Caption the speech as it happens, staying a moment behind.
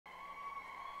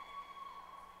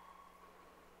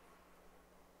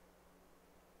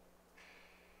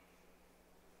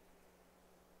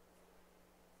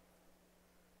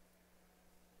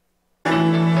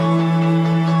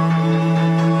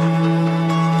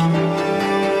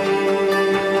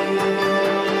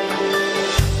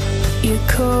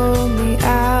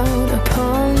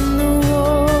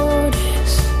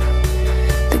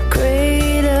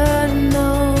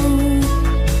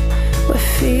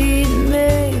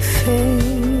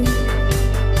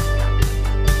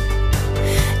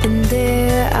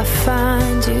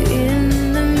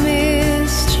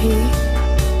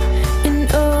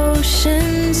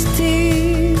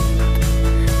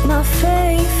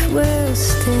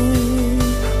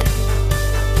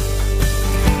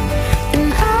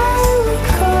And I will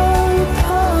call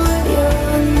upon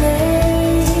your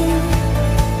name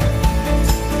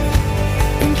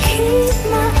and keep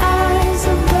my eyes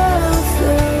above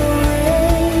the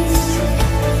waves.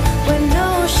 When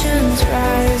oceans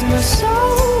rise, my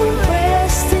soul will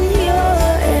rest in your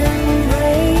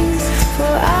embrace.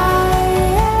 For I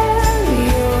am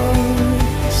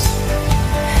yours,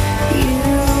 you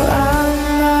are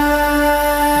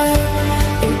mine.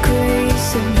 Your grace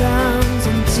abounds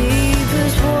in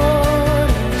deepest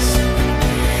waters.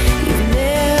 You've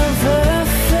never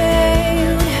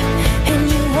failed, and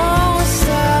you won't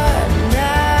start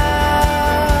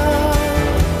now.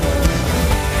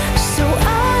 So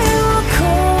I will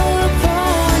call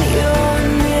upon your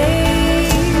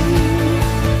name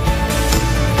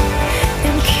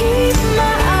and keep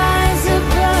my eyes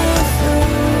above the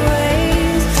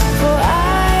waves. For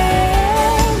I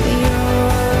am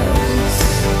yours,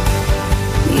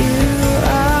 you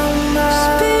are mine.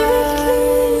 Spirit,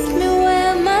 lead me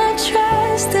where my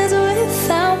trust is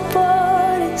without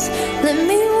borders. Let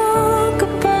me walk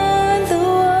upon the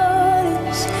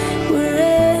waters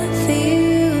wherever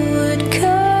you would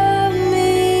call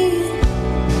me.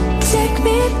 Take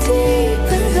me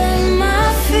deeper than my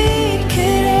feet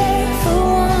could ever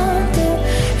wander,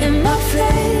 and my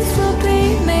faith will be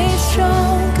made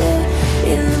stronger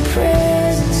in the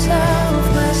presence of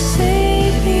my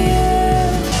Savior.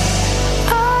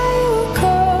 I will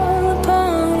call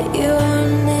upon your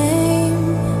name,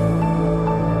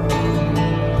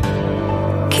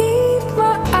 keep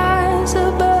my eyes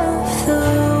above the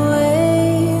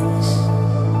waves.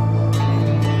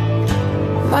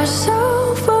 My soul